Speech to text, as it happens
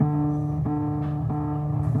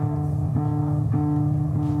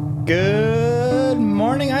Good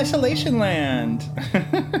morning, Isolation Land.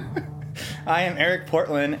 I am Eric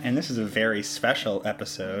Portland, and this is a very special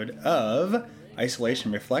episode of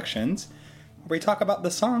Isolation Reflections, where we talk about the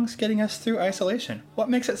songs getting us through isolation. What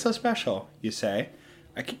makes it so special, you say?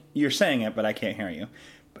 You're saying it, but I can't hear you.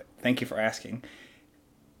 But thank you for asking.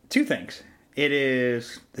 Two things. It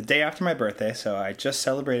is the day after my birthday, so I just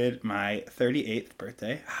celebrated my 38th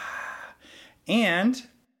birthday. And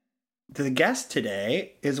the guest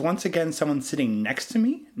today is once again someone sitting next to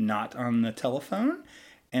me, not on the telephone.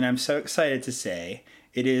 And I'm so excited to say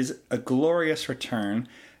it is a glorious return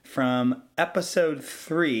from episode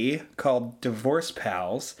 3 called Divorce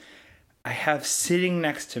Pals. I have sitting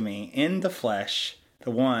next to me in the flesh,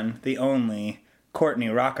 the one, the only, Courtney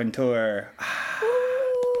Raconteur.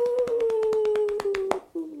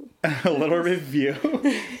 A little review.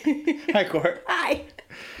 Hi, Court. Hi.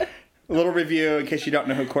 A little review in case you don't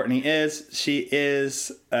know who Courtney is. She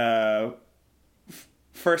is,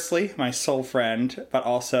 firstly, my soul friend, but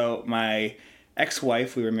also my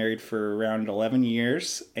ex-wife. We were married for around 11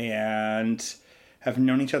 years and have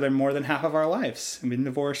known each other more than half of our lives. I've been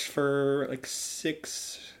divorced for like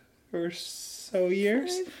 6 or so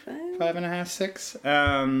years. 5.5, 6.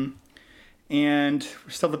 And we're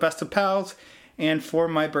still the best of pals. And for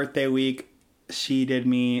my birthday week, she did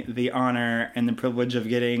me the honor and the privilege of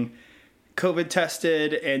getting COVID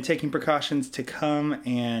tested and taking precautions to come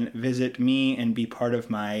and visit me and be part of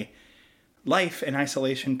my life in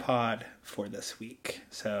isolation pod for this week.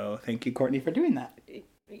 So thank you, Courtney, for doing that.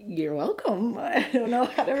 You're welcome. I don't know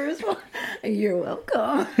how to respond. You're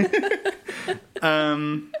welcome.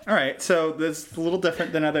 All right. So this is a little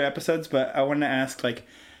different than other episodes, but I wanted to ask,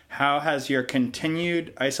 how has your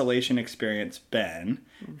continued isolation experience been?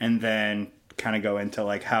 And then kind of go into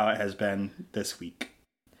how it has been this week.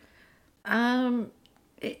 I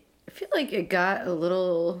feel like it got a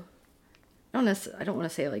little, I don't want to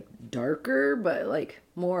say darker, but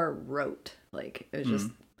more rote. It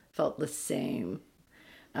just felt the same.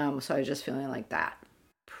 So I was just feeling that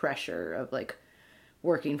pressure of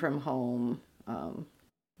working from home,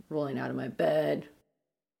 rolling out of my bed,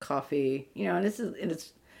 coffee, and it's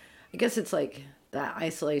I guess it's that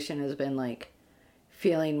isolation has been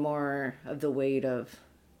feeling more of the weight of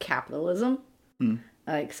capitalism.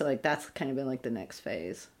 So that's kind of been the next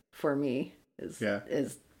phase for me is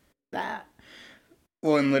that.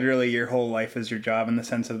 Well, and literally your whole life is your job in the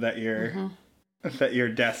sense of that that your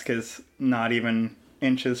desk is not even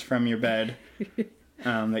inches from your bed,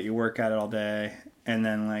 that you work at it all day. And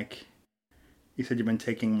then you said you've been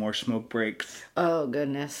taking more smoke breaks. Oh,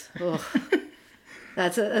 goodness.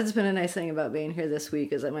 That's been a nice thing about being here this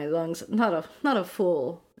week is that my lungs, not a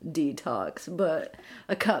full detox, but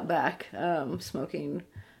a cutback, smoking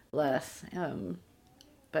less.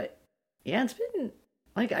 But yeah, it's been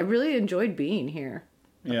I really enjoyed being here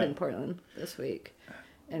up in Portland this week,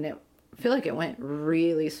 and I feel like it went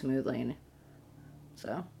really smoothly.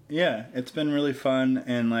 So yeah, it's been really fun,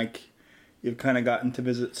 and you've kind of gotten to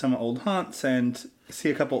visit some old haunts and see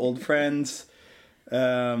a couple old friends.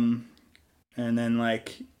 And then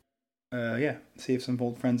see some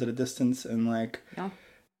old friends at a distance and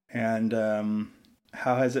and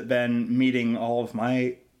how has it been meeting all of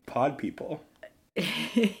my pod people?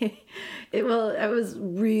 I was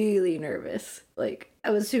really nervous. I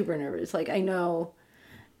was super nervous. I know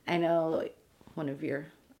one of your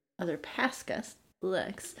other past guests,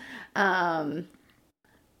 Lex. But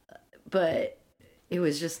it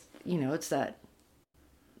was just, it's that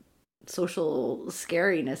social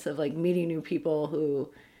scariness of meeting new people who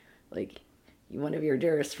one of your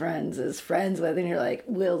dearest friends is friends with, and you're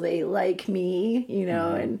will they like me,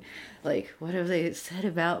 and what have they said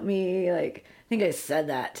about me? I think I said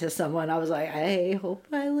that to someone. I was I hope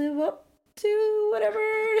I live up to whatever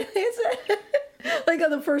they said on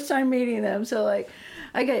the first time meeting them. So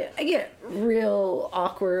I get real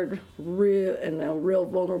awkward in a real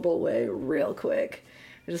vulnerable way real quick.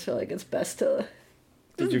 I just feel it's best to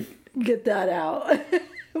get that out.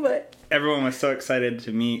 But everyone was so excited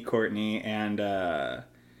to meet Courtney, and I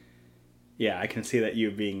can see that you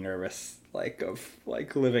being nervous of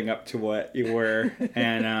living up to what you were.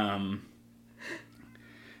 And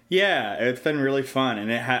it's been really fun, and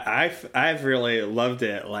I've really loved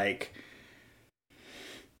it.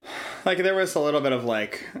 There was a little bit of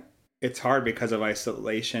it's hard because of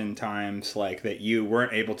isolation times that you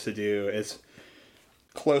weren't able to do as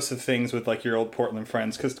close of things with your old Portland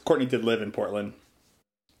friends, because Courtney did live in Portland,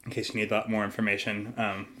 in case you need that more information,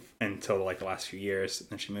 until the last few years.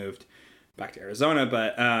 Then she moved back to Arizona,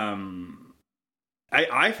 but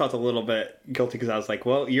I felt a little bit guilty because I was like,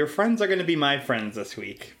 well, your friends are going to be my friends this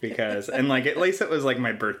week because, and like, at least it was like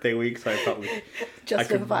my birthday week. So I felt like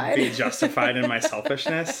Justified. I could be justified in my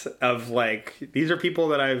selfishness of like, these are people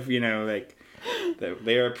that I've, like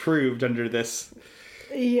they are approved under this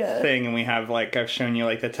thing. And we have like, I've shown you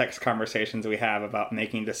like the text conversations we have about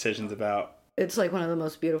making decisions about. It's like one of the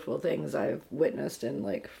most beautiful things I've witnessed in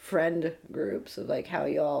like friend groups of like how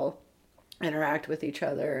y'all interact with each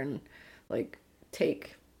other and like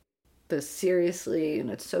take this seriously, and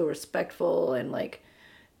it's so respectful and like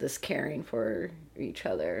this caring for each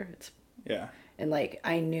other. It's and like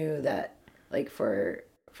I knew that like for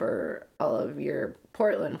all of your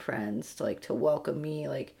Portland friends to like to welcome me,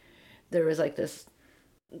 like there was like this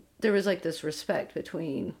respect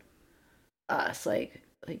between us, like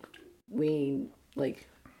we like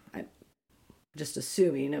I'm just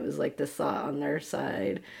assuming it was like the thought on their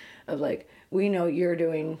side of like, we know you're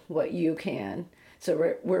doing what you can,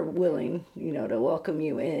 so we're willing, to welcome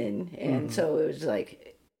you in. And so it was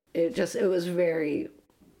like, it was very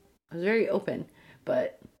open,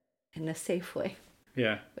 but in a safe way.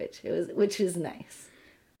 Yeah. Which is nice.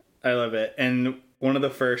 I love it. And it was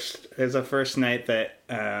the first night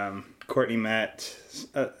that Courtney met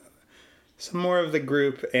some more of the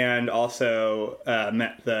group and also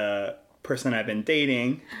met the person I've been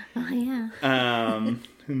dating. Oh, yeah.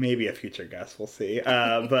 Who may be a future guest, we'll see.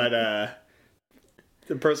 But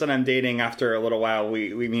the person I'm dating, after a little while,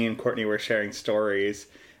 me and Courtney were sharing stories,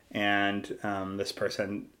 and this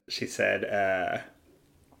person, she said,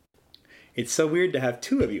 it's so weird to have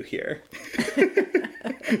two of you here.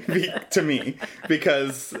 To me,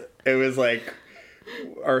 because it was like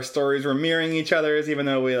our stories were mirroring each other's, even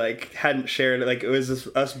though we like hadn't shared, like it was just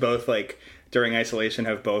us both like during isolation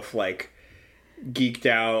have both like geeked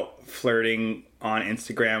out flirting on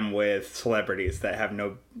Instagram with celebrities that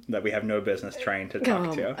we have no business trying to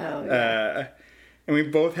talk to. Oh, yeah. And we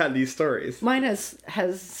both had these stories. Mine has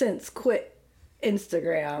since quit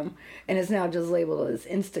Instagram and is now just labeled as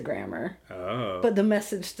Instagrammer. Oh. But the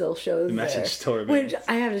message still shows the message still remains. Which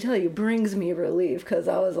I have to tell you brings me relief, because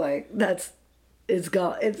I was like, it's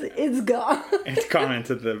gone. It's gone. It's gone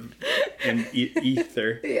into the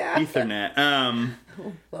ether. Yeah. Ethernet.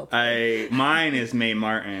 Mine is Mae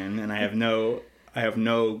Martin, and I have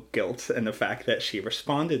no guilt in the fact that she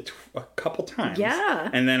responded a couple times. Yeah.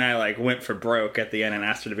 And then I like went for broke at the end and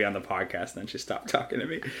asked her to be on the podcast, and then she stopped talking to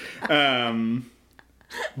me.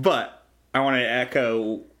 But I want to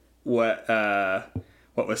echo what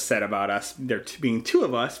was said about us there being two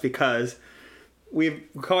of us, because we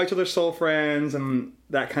call each other soul friends and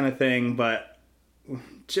that kind of thing, but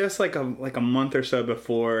just like a month or so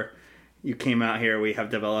before you came out here, we have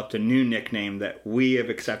developed a new nickname that we have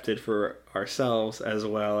accepted for ourselves, as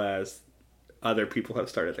well as other people have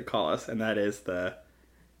started to call us, and that is the...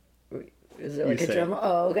 Is it like a drum?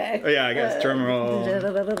 Oh, okay. Oh, yeah, I guess drum roll.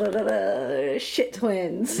 Shit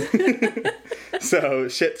twins. So,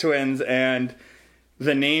 shit twins, and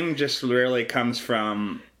the name just really comes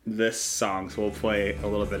from this song, so we'll play a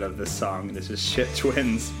little bit of this song. This is Shit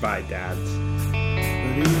Twins by Dads.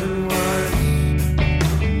 But even worse,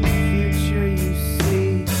 the future you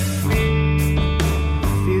see, the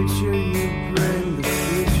future you bring, the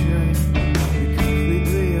future you're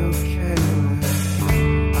completely okay with.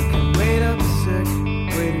 I can wait up sick,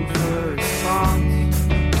 waiting for a response.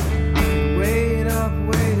 I can wait up,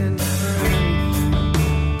 waiting for anything.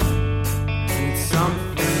 I need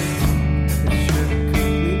something that you're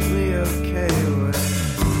completely okay with.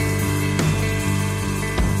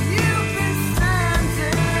 You've been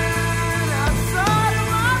standing outside of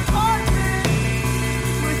my apartment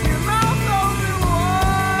with your mouth open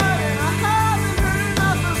wide, and I haven't heard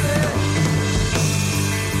enough of it.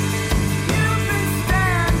 You've been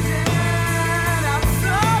standing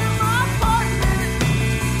outside of my apartment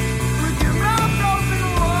with your mouth open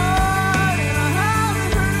wide, and I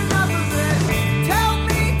haven't heard enough of it.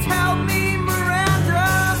 Tell me,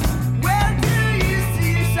 Miranda, where do you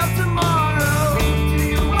see yourself tomorrow? Do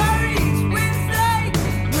you worry each Wednesday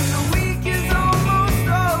when the week is almost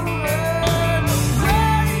over?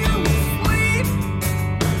 Where you sleep?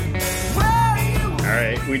 Where you... All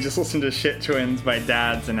right, we just listened to Shit Twins by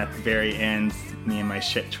Dads, and at the very end, me and my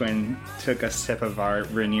shit twin took a sip of our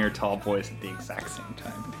Rainier Tall Boys at the exact same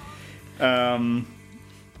time.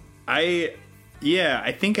 I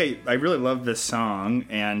think I really love this song,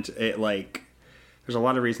 and it like there's a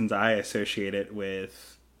lot of reasons I associate it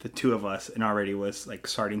with the two of us, and already was like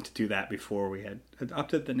starting to do that before we had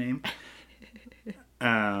adopted the name.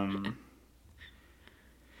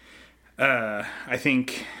 I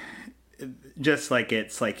think just like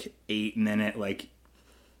it's like 8-minute like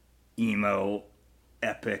emo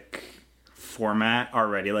epic format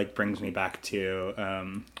already like brings me back to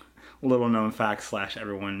little known fact /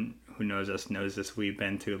 everyone who knows us knows this. We've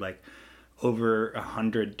been to like over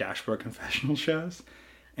 100 Dashboard Confessional shows,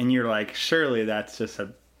 and you're like, surely that's just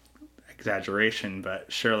a exaggeration,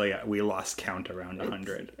 but surely we lost count around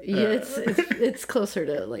 100. It's closer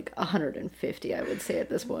to like 150, I would say at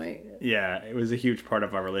this point. Yeah, it was a huge part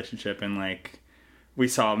of our relationship, and like we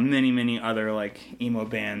saw many other like emo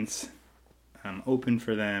bands open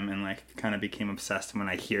for them, and like kind of became obsessed. When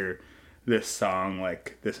I hear this song,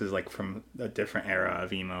 like this is like from a different era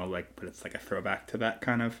of emo, like, but it's like a throwback to that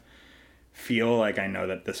kind of feel. Like I know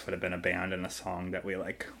that this would have been a band and a song that we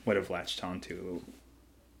like would have latched onto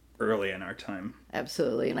early in our time.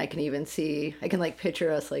 Absolutely. And I can like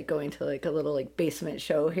picture us like going to like a little like basement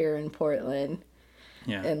show here in Portland.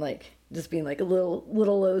 Yeah. And like just being like a little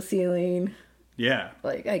low ceiling. Yeah.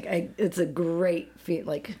 Like it's a great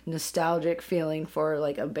like nostalgic feeling for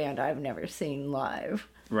like a band I've never seen live.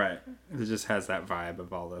 Right. It just has that vibe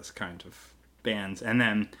of all those kinds of bands. And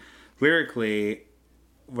then lyrically,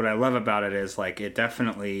 what I love about it is like it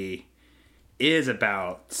definitely is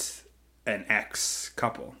about an ex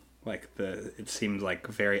couple. Like it seems like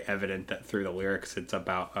very evident that through the lyrics it's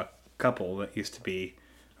about a couple that used to be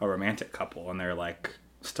a romantic couple, and they're like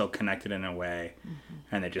still connected in a way,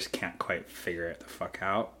 and they just can't quite figure it the fuck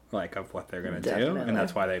out, like of what they're gonna do, and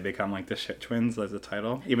that's why they become like the Shit Twins as the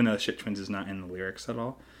title, even though the Shit Twins is not in the lyrics at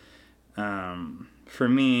all. For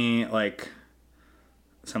me, like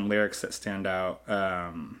some lyrics that stand out,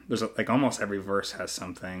 there's like almost every verse has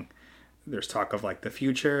something. There's talk of like the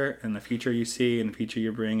future and the future you see and the future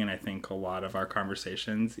you bring, and I think a lot of our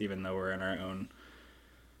conversations, even though we're in our own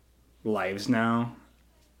lives now,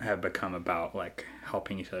 have become about like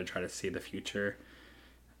helping each other try to see the future.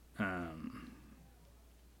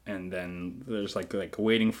 And then there's like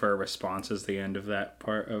waiting for a response is the end of that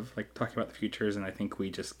part of like talking about the futures, and I think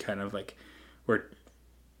we just kind of like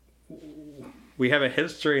we have a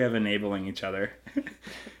history of enabling each other.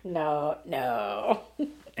 No.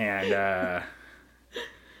 And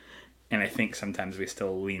I think sometimes we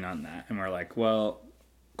still lean on that, and we're like, well,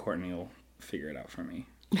 Courtney will figure it out for me.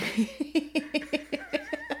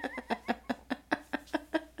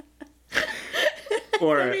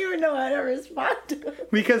 Or, I don't even know how to respond to it.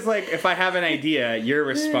 Because, like, if I have an idea, your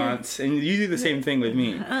response, and you do the same thing with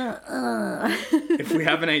me. If we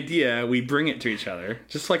have an idea, we bring it to each other,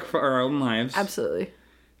 just like for our own lives. Absolutely.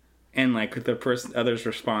 And, like, the other's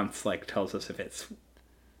response, like, tells us if it's,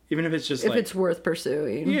 even if it's just, if it's worth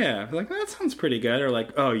pursuing. Yeah, like, that sounds pretty good. Or,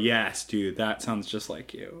 like, oh, yes, dude, that sounds just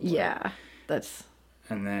like you. Yeah, that's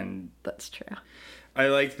true. I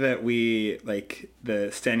like that we, like,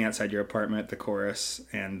 the standing outside your apartment, the chorus,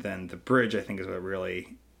 and then the bridge, I think, is what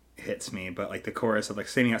really hits me. But, like, the chorus of, like,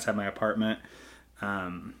 standing outside my apartment,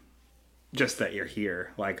 just that you're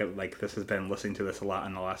here. Like, this has been listening to this a lot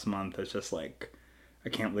in the last month. It's just, like, I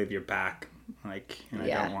can't believe you're back. Like, and I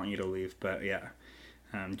don't want you to leave. But, yeah,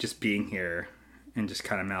 just being here and just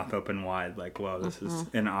kind of mouth open wide, like, whoa, this is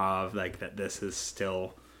in awe of, like, that this is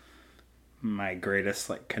still my greatest,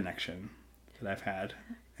 like, connection that I've had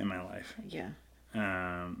in my life. Yeah.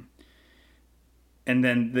 And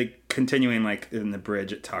then the continuing, like in the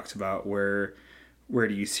bridge, it talks about where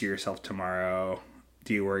do you see yourself tomorrow?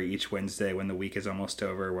 Do you worry each Wednesday when the week is almost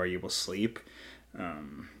over where you will sleep?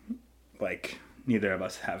 Like neither of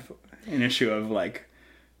us have an issue of like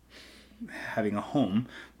having a home,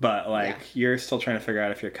 but like you're still trying to figure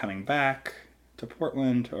out if you're coming back to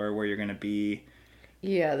Portland or where you're going to be.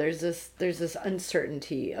 Yeah, there's this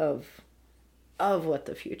uncertainty of what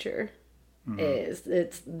the future is.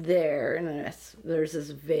 It's there, and there's this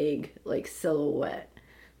vague like silhouette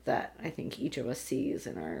that I think each of us sees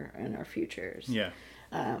in our futures. Yeah.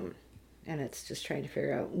 And it's just trying to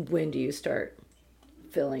figure out when do you start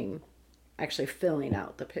actually filling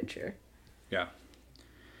out the picture. Yeah.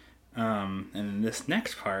 And this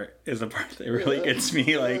next part is the part that really gets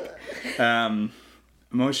me like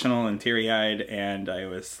emotional and teary-eyed, and I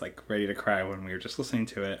was like ready to cry when we were just listening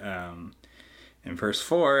to it. In verse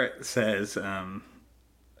 4, it says, now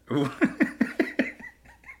we're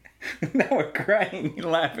crying and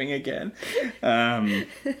laughing again. I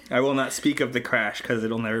will not speak of the crash because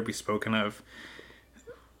it'll never be spoken of.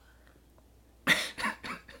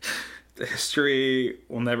 The history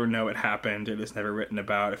will never know it happened. It is never written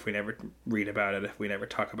about. If we never read about it, if we never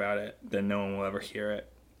talk about it, then no one will ever hear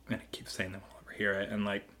it. And it keeps saying no one will ever hear it. And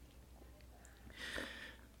like,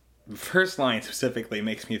 the first line specifically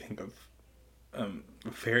makes me think of a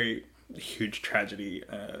very huge tragedy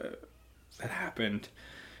that happened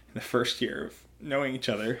in the first year of knowing each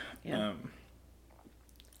other. Yeah.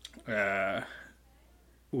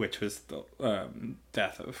 which was the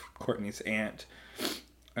death of Courtney's aunt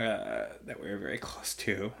that we were very close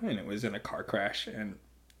to, and it was in a car crash. And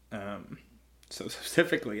so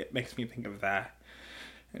specifically, it makes me think of that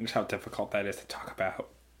and just how difficult that is to talk about.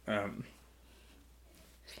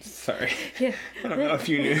 Sorry. Yeah. I don't know if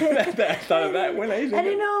you knew that I thought of that when I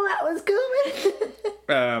didn't know that was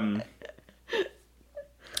coming.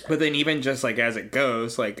 But then even just like as it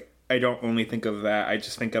goes, like I don't only think of that. I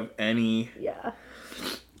just think of any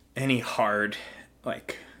hard,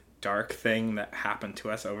 like dark thing that happened to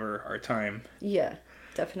us over our time. Yeah,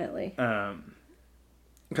 definitely.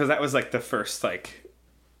 Because that was like the first like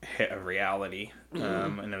hit of reality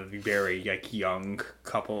in a very like young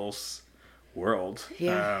couple's world.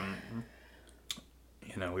 Yeah.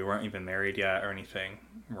 You know, we weren't even married yet or anything.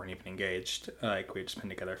 We weren't even engaged. Like we'd just been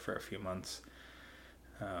together for a few months.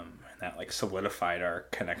 And that like solidified our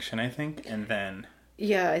connection, I think. And then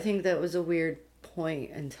I think that was a weird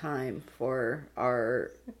point in time for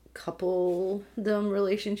our coupledom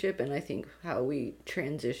relationship, and I think how we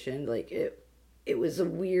transitioned, like it was a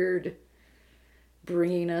weird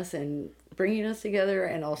bringing us together,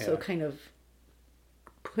 and also kind of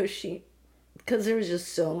pushing, because there was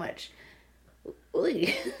just so much.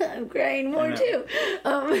 I'm crying more too.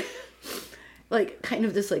 Like kind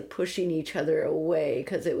of this like pushing each other away,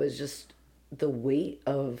 because it was just the weight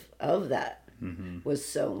of that was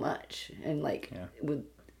so much, and like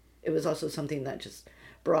it was also something that just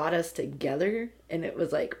brought us together, and it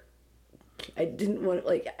was like I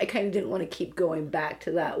kind of didn't want to keep going back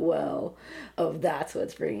to that well of that's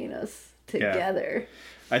what's bringing us together.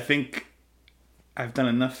 I think I've done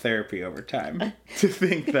enough therapy over time to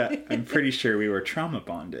think that I'm pretty sure we were trauma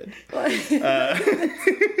bonded.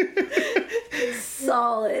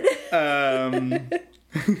 Solid. I'm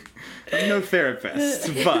no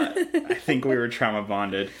therapist, but I think we were trauma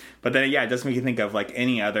bonded. But then, it does make you think of like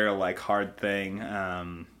any other like hard thing,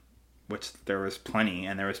 which there was plenty,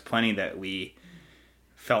 and there was plenty that we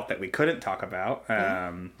felt that we couldn't talk about,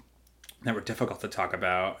 that were difficult to talk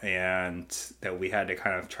about, and that we had to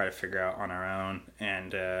kind of try to figure out on our own.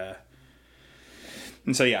 And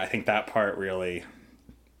so, I think that part really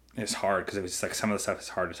is hard, because it was just like some of the stuff is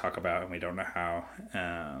hard to talk about, and we don't know how.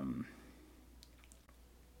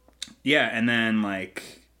 And then like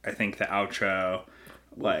I think the outro,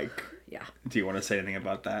 like, do you want to say anything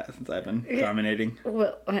about that since I've been dominating?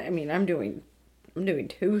 Well, I mean, I'm doing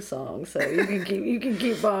 2 songs, so you can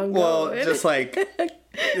keep on going. Well, just like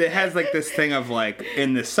it has like this thing of like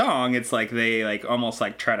in this song, it's like they like almost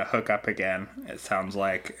like try to hook up again. It sounds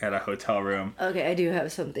like at a hotel room. Okay, I do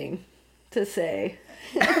have something to say.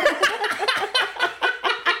 So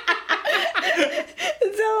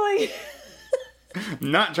like,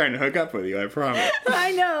 I'm not trying to hook up with you, I promise.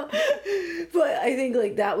 I know, but I think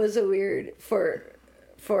like that was a weird for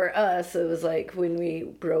us. It was like when we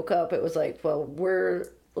broke up, it was like, well, we're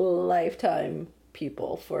lifetime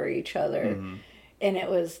people for each other, and it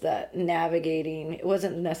was that navigating. It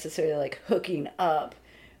wasn't necessarily like hooking up,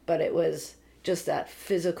 but it was just that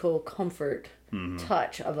physical comfort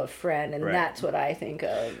touch of a friend, and that's what I think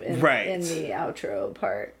of in the outro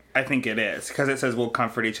part. I think it is, because it says we'll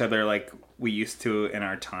comfort each other like we used to in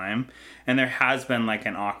our time, and there has been like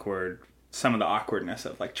some of the awkwardness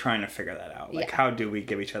of like trying to figure that out. Like how do we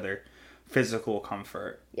give each other physical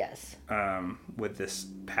comfort? Yes. With this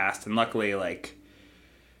past, and luckily like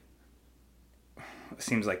it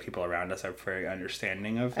seems like people around us are very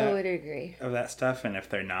understanding of that. I would agree. Of that stuff, and if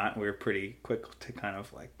they're not, we're pretty quick to kind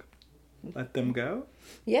of like let them go.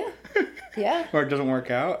 Yeah. Or it doesn't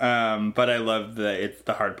work out. But I love it's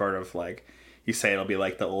the hard part of like, you say it'll be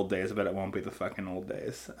like the old days, but it won't be the fucking old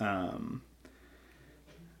days. And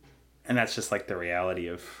that's just like the reality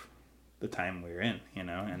of the time we're in,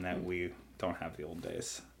 and that we don't have the old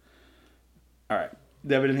days. All right. Do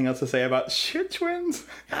you have anything else to say about Shit Twins?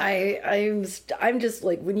 I'm just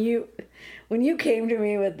like, when you came to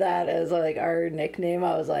me with that as like our nickname,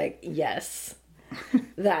 I was like, yes.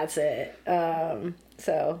 That's it.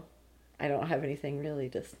 So I don't have anything really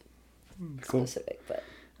just specific, but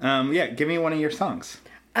give me one of your songs.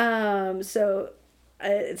 So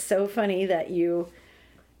it's so funny that you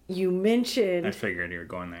mentioned. I figured you were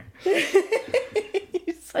going there.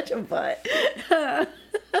 You're such a butt.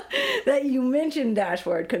 That you mentioned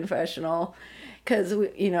Dashboard Confessional, because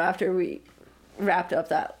after we wrapped up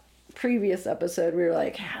that previous episode, we were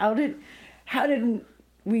like, how did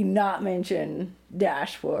we not mention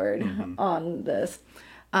Dashboard on this?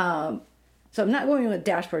 So I'm not going with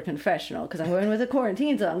Dashboard Confessional, because I'm going with a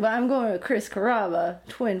quarantine song, but I'm going with Chris Carrabba,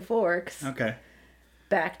 Twin Forks. Okay.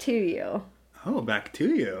 Back to You. Oh, Back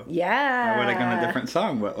to You. Yeah. I would have gone a different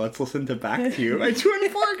song, but let's listen to Back to You by Twin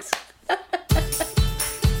Forks.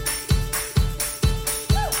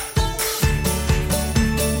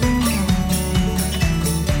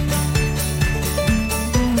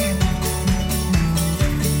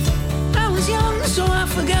 I was young, so I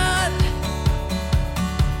forgot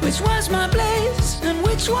which was my place and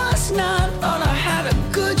which was not. Thought I had a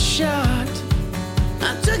good shot.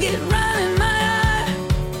 I took it right in my eye.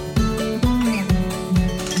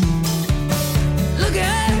 Look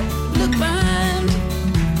ahead, look behind.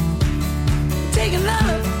 Take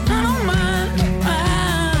another, I don't mind.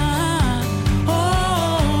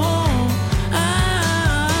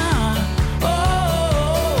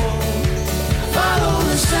 Follow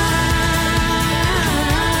the signs,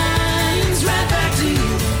 right back to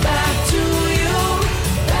you, back to you,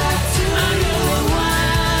 back to you.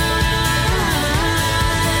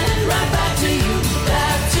 Right back to you,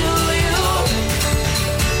 back to you.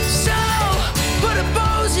 So, put a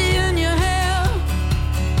posy in your hair.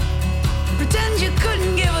 Pretend you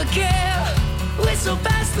couldn't give a care. Whistle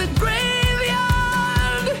past the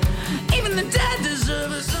graveyard. Even the dead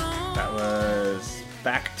deserve a song. That was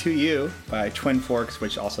Back to You by Twin Forks,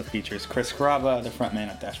 which also features Chris Carrabba, the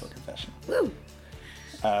frontman of Dashboard Confession. Woo.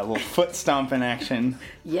 A little foot stomping action,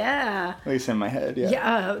 Yeah. at least in my head. Yeah.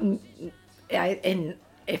 Yeah. And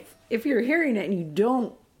if you're hearing it and you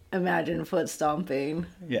don't imagine foot stomping,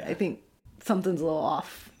 Yeah. I think something's a little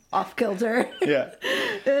off kilter. Yeah.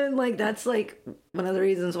 And like that's like one of the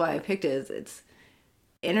reasons why I picked it is it's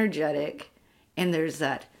energetic and there's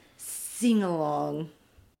that sing along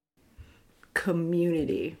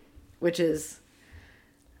community, which was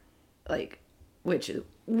like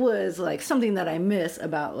something that I miss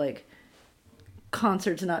about like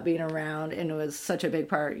concerts not being around, and it was such a big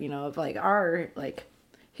part, of like our like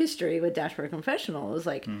history with Dashboard Confessional is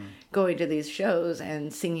like going to these shows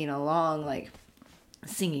and singing along. Like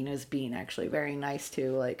singing is being actually very nice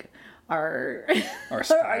to like our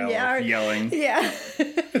Style of yelling. Yeah.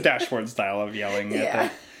 The Dashboard style of yelling. Yeah.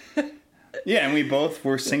 Yeah, and we both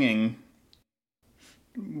were singing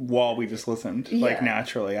while we just listened. Like Yeah.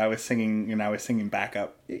 naturally. I was singing and I was singing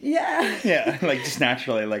backup. Yeah. Yeah, like just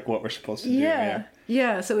naturally like what we're supposed to do. Yeah.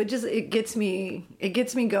 Yeah. So it gets me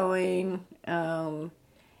going.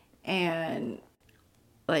 And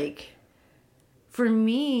like for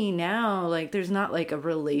me now, like there's not like a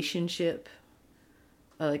relationship,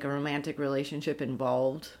 like a romantic relationship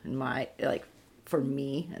involved in my, like for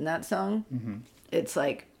me in that song. Mm-hmm. It's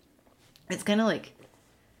like, it's kind of like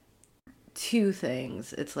two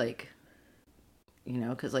things. It's like,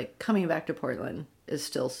 because like coming back to Portland is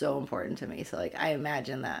still so important to me. So like I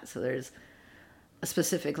imagine that. So there's a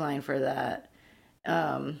specific line for that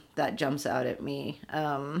that jumps out at me.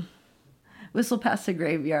 Whistle past the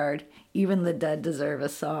graveyard, even the dead deserve a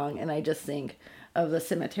song. And I just think of the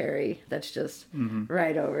cemetery that's just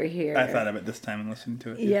right over here. I thought of it this time and listened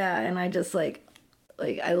to it. Yeah, and I just I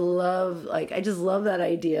just love that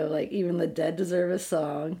idea of like even the dead deserve a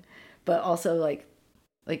song, but also like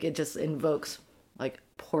it just invokes like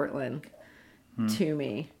Portland to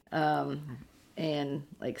me. And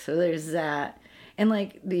like so there's that. And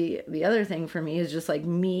like the other thing for me is just like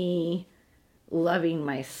me loving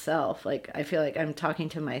myself. Like I feel like I'm talking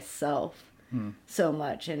to myself so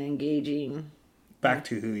much and engaging Back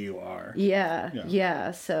to who you are.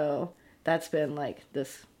 Yeah. So that's been like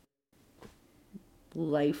this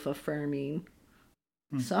life affirming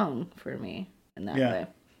song for me in that way.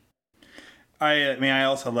 I mean, I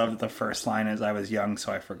also love that the first line is "I was young,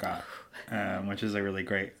 so I forgot," which is a really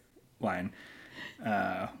great line.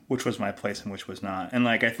 Which was my place and which was not, and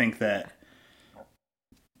like I think that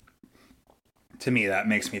to me that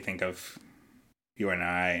makes me think of you and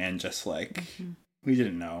I, and just like we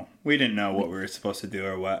didn't know what we were supposed to do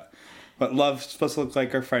or what love's supposed to look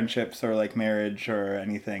like, or friendships or like marriage or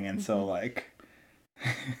anything, and so like.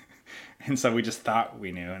 And so we just thought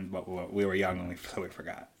we knew, and but we were young and so we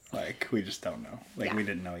forgot. Like we just don't know. Like we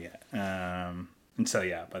didn't know yet. And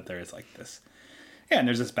so but there is like this. Yeah, and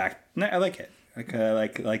there's this back. I like it. Like I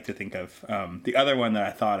like to think of the other one that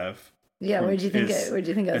I thought of. Yeah, what'd you think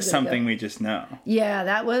of? It's something we just know.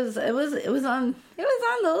 Yeah, it was on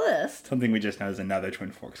the list. Something we just know is another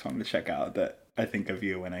Twin Forks song to check out that I think of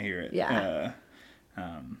you when I hear it. Yeah.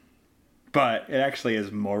 But it actually is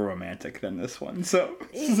more romantic than this one, so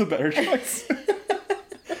this is a better choice.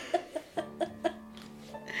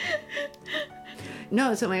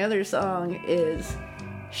 No, so my other song is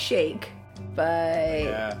Shake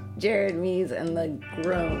by Jared Mees and the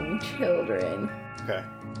Grown Children. Okay.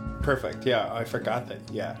 Perfect. Yeah, I forgot that.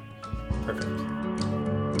 Yeah. Perfect.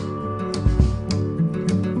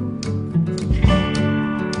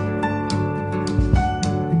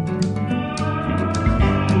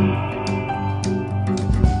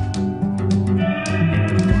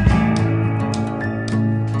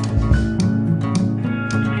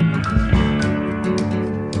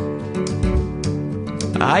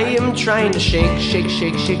 am trying to shake, shake,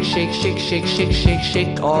 shake, shake, shake, shake, shake, shake, shake,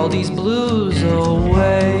 shake all these blues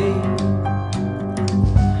away.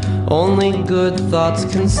 Only good thoughts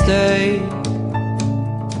can stay.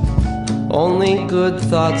 Only good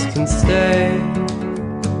thoughts can stay.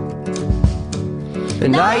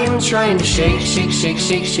 And I am trying to shake, shake, shake,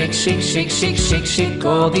 shake, shake, shake, shake, shake, shake, shake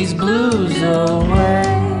all these blues away.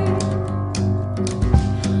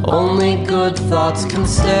 Only good thoughts can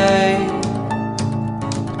stay.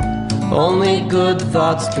 Only good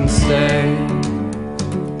thoughts can stay.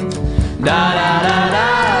 Da da da da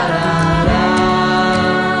da da.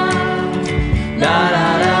 Da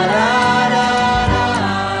da da da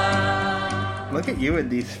da. Look at you with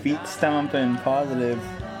these feet stomping positive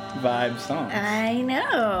vibe songs. I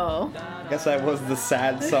know. I guess that was the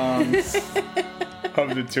sad songs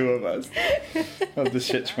of the two of us. Of the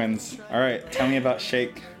shit twins. Alright, tell me about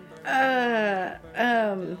Shake. Yeah,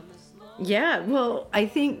 well, I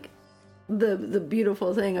think the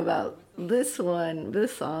beautiful thing about this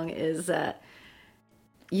song is that,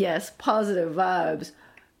 yes, positive vibes,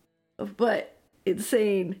 but it's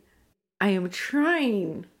saying, I am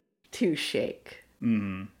trying to shake.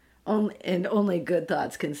 Mm-hmm. And only good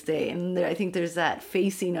thoughts can stay. And I think there's that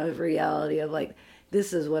facing of reality of like,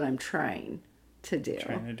 this is what I'm trying to do.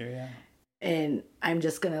 Yeah. And I'm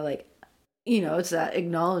just going to like, it's that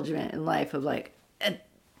acknowledgement in life of like,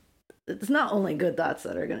 it's not only good thoughts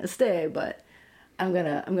that are going to stay, but I'm going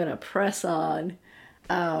to press on.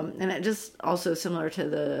 And it just also similar to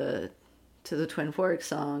the Twin Forks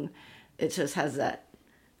song, it just has that,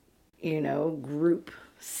 group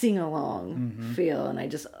sing along feel. And I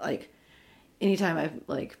just like, anytime I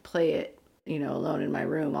like play it, alone in my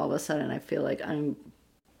room, all of a sudden I feel like I'm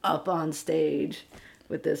up on stage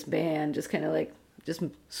with this band, just kind of like, just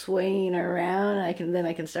swaying around. I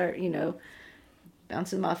can start,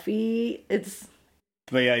 bouncing my feet.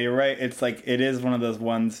 But yeah, you're right. It's like, it is one of those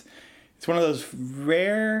ones, it's one of those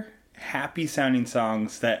rare, happy sounding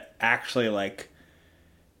songs that actually like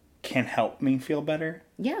can help me feel better.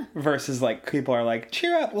 Yeah. Versus like people are like,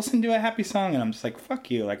 cheer up, listen to a happy song. And I'm just like,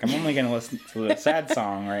 fuck you. Like I'm only going to listen to a sad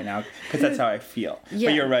song right now because that's how I feel. Yeah.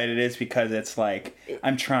 But you're right. It is because it's like,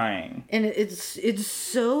 I'm trying. And it's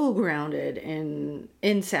so grounded in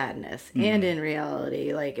sadness and in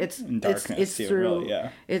reality. Like it's through, really,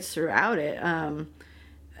 yeah. It's throughout it.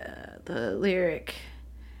 The lyric,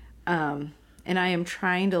 and I am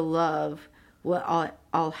trying to love what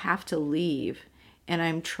I'll have to leave. And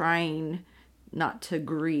I'm trying not to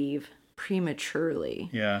grieve prematurely.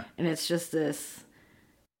 Yeah. And it's just this.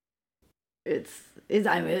 It's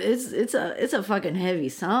a fucking heavy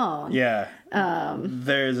song. Yeah.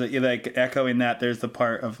 There's like echoing that. There's the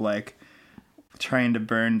part of like trying to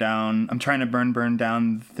burn down. I'm trying to burn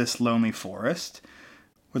down this lonely forest,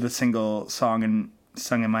 with a single song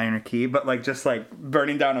sung in minor key. But like just like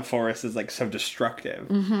burning down a forest is like so destructive.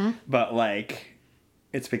 Mm-hmm. But like.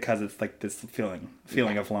 It's because it's like this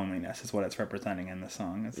feeling of loneliness is what it's representing in the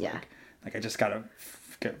song. It's like I just gotta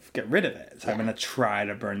get rid of it. So I'm gonna try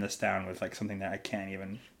to burn this down with like something that I can't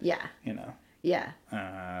even. Yeah. Yeah.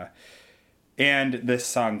 And this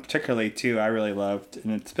song particularly too, I really loved,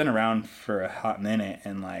 and it's been around for a hot minute,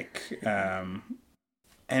 and like,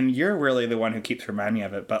 and you're really the one who keeps reminding me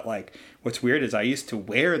of it. But like, what's weird is I used to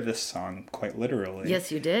wear this song quite literally.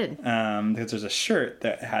 Yes, you did. Because there's a shirt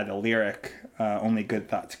that had the lyric. Only good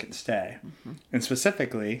thoughts can stay. Mm-hmm. And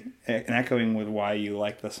specifically, and echoing with why you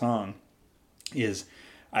like the song, is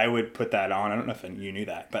I would put that on. I don't know if you knew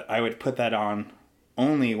that, but I would put that on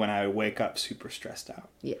only when I would wake up super stressed out.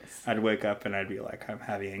 Yes. I'd wake up and I'd be like, I'm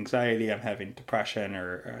having anxiety, I'm having depression,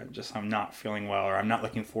 or just I'm not feeling well, or I'm not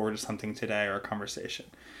looking forward to something today or a conversation.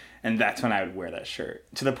 And that's when I would wear that shirt.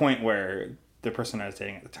 To the point where the person I was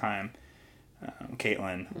dating at the time,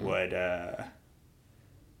 Caitlin,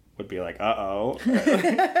 would be like, uh-oh.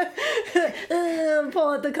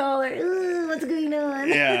 Pull at the collar. What's going on?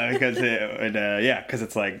 Yeah, because because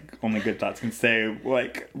it's like only good thoughts can stay.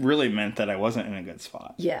 Like really meant that I wasn't in a good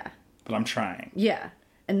spot. Yeah, but I'm trying. Yeah,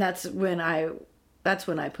 and that's when I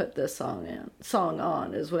put this song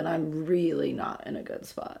on is when I'm really not in a good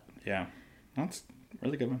spot. Yeah, that's a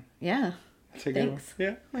really good one. Yeah. That's a good one.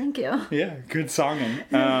 Yeah. Thank you. Yeah, good songing.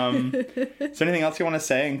 Is there anything else you want to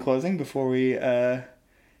say in closing before we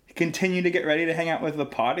continue to get ready to hang out with the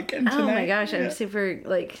pod again tonight? Oh my gosh, I'm super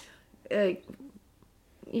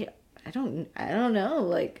yeah, I don't know,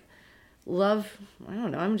 like love, I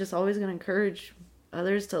don't know, I'm just always going to encourage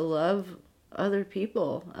others to love other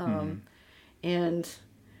people. And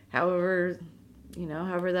however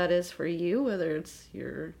that is for you, whether it's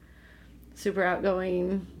you're super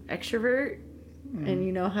outgoing extrovert and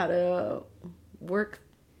you know how to work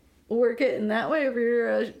work it in that way. If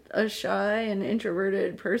you're a shy and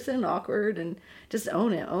introverted person, awkward, and just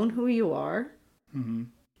own it. Own who you are. Mm-hmm.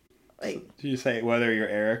 Like, so, did you say whether you're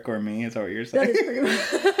Eric or me? Is that what you're saying? That is pretty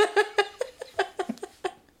much.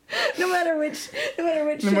 No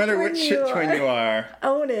matter which shit twin you are,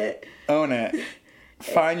 own it. Own it.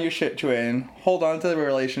 Find your shit twin. Hold on to the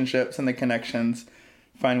relationships and the connections.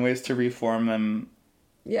 Find ways to reform them.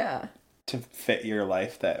 Yeah. To fit your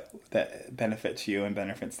life that benefits you and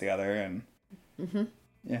benefits the other, and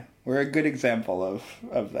yeah, we're a good example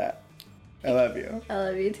of that. I love you. I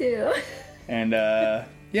love you too. And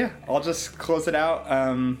yeah, I'll just close it out.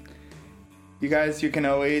 You guys, you can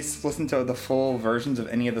always listen to the full versions of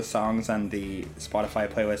any of the songs on the Spotify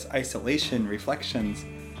playlist Isolation Reflections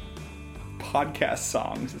Podcast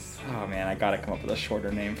Songs. Oh man, I gotta come up with a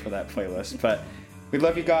shorter name for that playlist. But we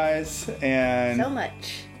love you guys, and so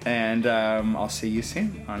much. And I'll see you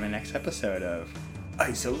soon on the next episode of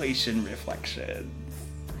Isolation Reflections.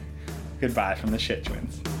 Goodbye from the Shit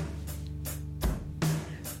Twins.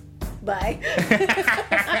 Bye.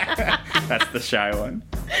 That's the shy one.